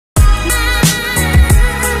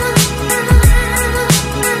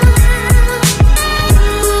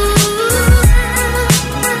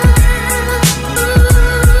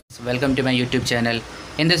welcome to my YouTube channel.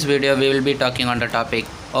 In this video we will be talking on the topic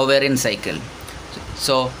ovarian cycle.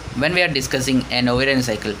 So when we are discussing an ovarian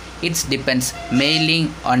cycle, it depends mainly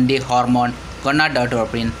on the hormone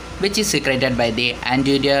gonadotropin, which is secreted by the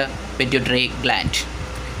anterior pituitary gland.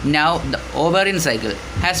 Now the ovarian cycle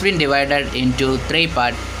has been divided into three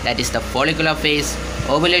parts, that is the follicular phase,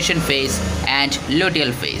 ovulation phase and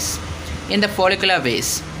luteal phase. In the follicular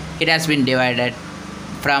phase, it has been divided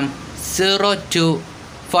from 0 to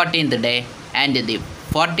 14th day, and the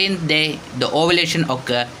 14th day the ovulation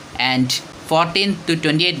occur, and 14th to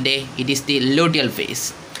 28th day it is the luteal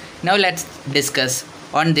phase. Now let's discuss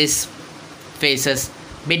on these phases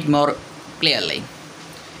bit more clearly.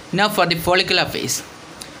 Now for the follicular phase.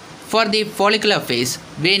 For the follicular phase,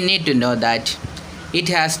 we need to know that it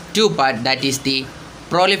has two parts, that is the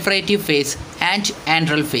proliferative phase and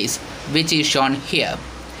antral phase, which is shown here.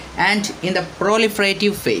 And in the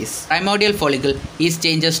proliferative phase, primordial follicle is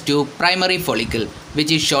changes to primary follicle,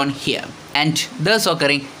 which is shown here, and thus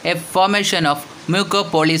occurring a formation of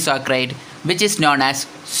mucopolysaccharide, which is known as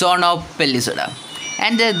sonopellisoda.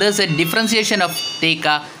 And there's a differentiation of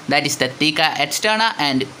theca, that is the theca externa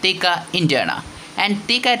and theca interna. And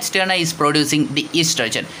theca externa is producing the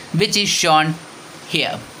estrogen, which is shown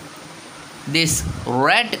here. This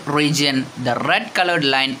red region, the red colored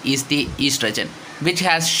line, is the estrogen, which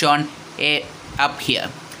has shown up here.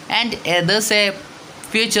 And there's a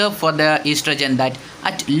feature for the estrogen that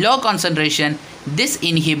at low concentration this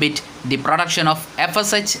inhibit the production of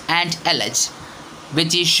FSH and LH,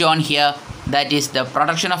 which is shown here. That is, the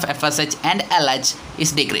production of FSH and LH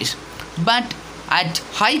is decreased. But at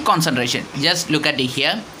high concentration, just look at it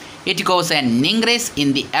here, it goes an increase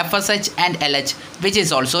in the FSH and LH, which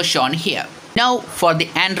is also shown here. Now for the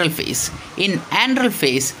antral phase. In antral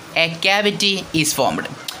phase, a cavity is formed,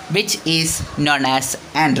 which is known as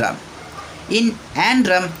antrum. In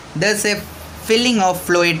antrum, there is a filling of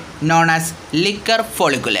fluid known as liquor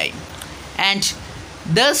folliculi, and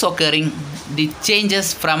thus occurring the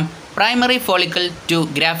changes from primary follicle to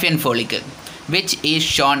Graafian follicle, which is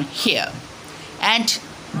shown here. And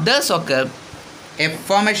thus occur a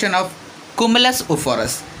formation of cumulus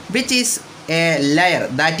ovorus, which is a layer,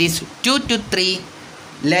 that is 2 to 3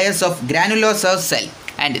 layers of granulosa cell,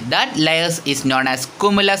 and that layers is known as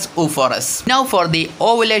cumulus ovorus. Now for the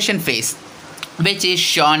ovulation phase, which is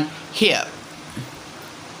shown here,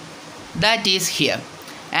 that is here,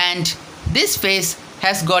 and this phase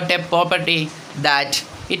has got a property that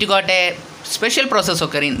it got a special process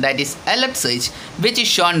occurring, that is LH surge, which is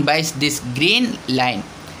shown by this green line,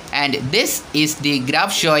 and this is the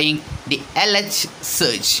graph showing the LH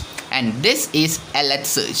surge, and this is LH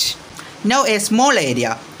surge. Now a small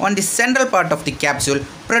area on the central part of the capsule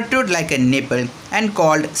protrude like a nipple and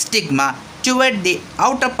called stigma toward the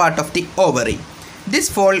outer part of the ovary. This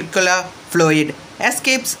follicular fluid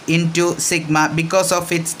escapes into sigma because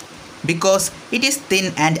it is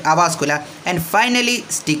thin and avascular, and finally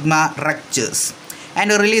stigma ruptures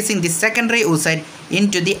and releasing the secondary oocyte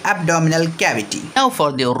into the abdominal cavity. Now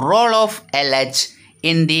for the role of LH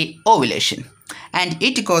in the ovulation, and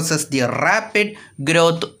it causes the rapid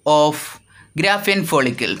growth of Graafian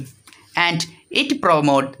follicle, and it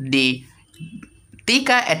promotes the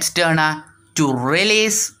theca externa to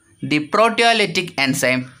release the proteolytic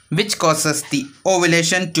enzyme, which causes the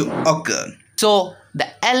ovulation to occur. So the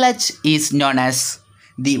LH is known as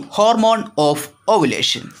the hormone of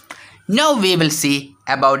ovulation. Now we will see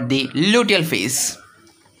about the luteal phase,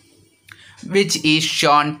 which is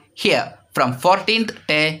shown here from 14th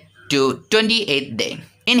day to 28th day.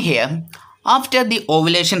 In here, after the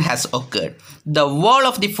ovulation has occurred, the wall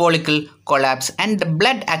of the follicle collapses and the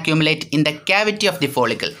blood accumulates in the cavity of the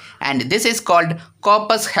follicle, and this is called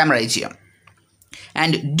corpus hemorrhagium.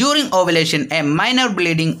 And during ovulation, a minor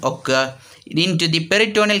bleeding occurs into the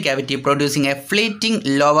peritoneal cavity, producing a fleeting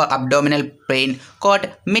lower abdominal pain called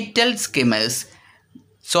mitral skimmers.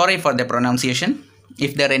 Sorry for the pronunciation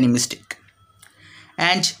if there are any mistake.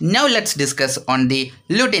 And now let's discuss on the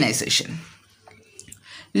luteinization.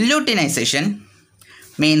 Luteinization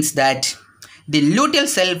means that the luteal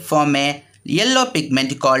cell form a yellow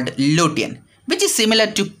pigment called lutein, which is similar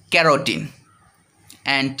to carotene.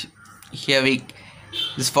 And here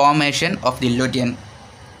this formation of the lutein,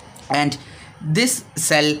 and this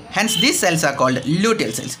cell, hence these cells are called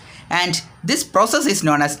luteal cells, and this process is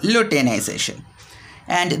known as luteinization,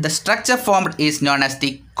 and the structure formed is known as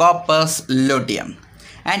the corpus luteum,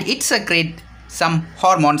 and it secretes some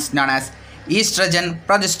hormones known as estrogen,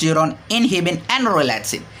 progesterone, inhibin and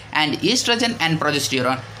relaxin, and estrogen and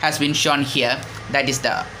progesterone has been shown here, that is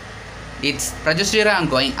its progesterone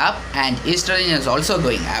going up and estrogen is also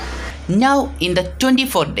going up, Now in the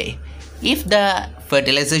 24th day, if the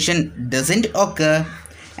fertilization doesn't occur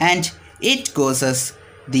and it causes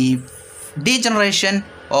the degeneration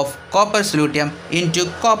of corpus luteum into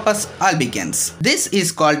corpus albicans. This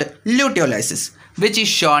is called luteolysis, which is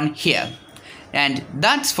shown here, and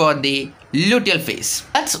that's for the luteal phase.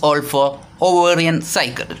 That's all for ovarian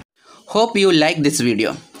cycle. Hope you like this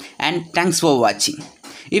video and thanks for watching.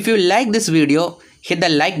 If you like this video, hit the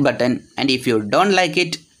like button, and if you don't like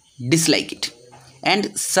it, dislike it,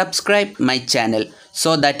 and subscribe my channel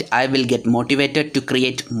so that I will get motivated to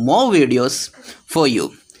create more videos for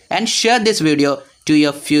you. And share this video to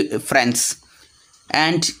your few friends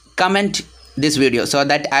and comment this video so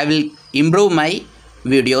that I will improve my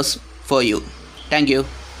videos for you. Thank you,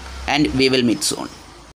 and we will meet soon.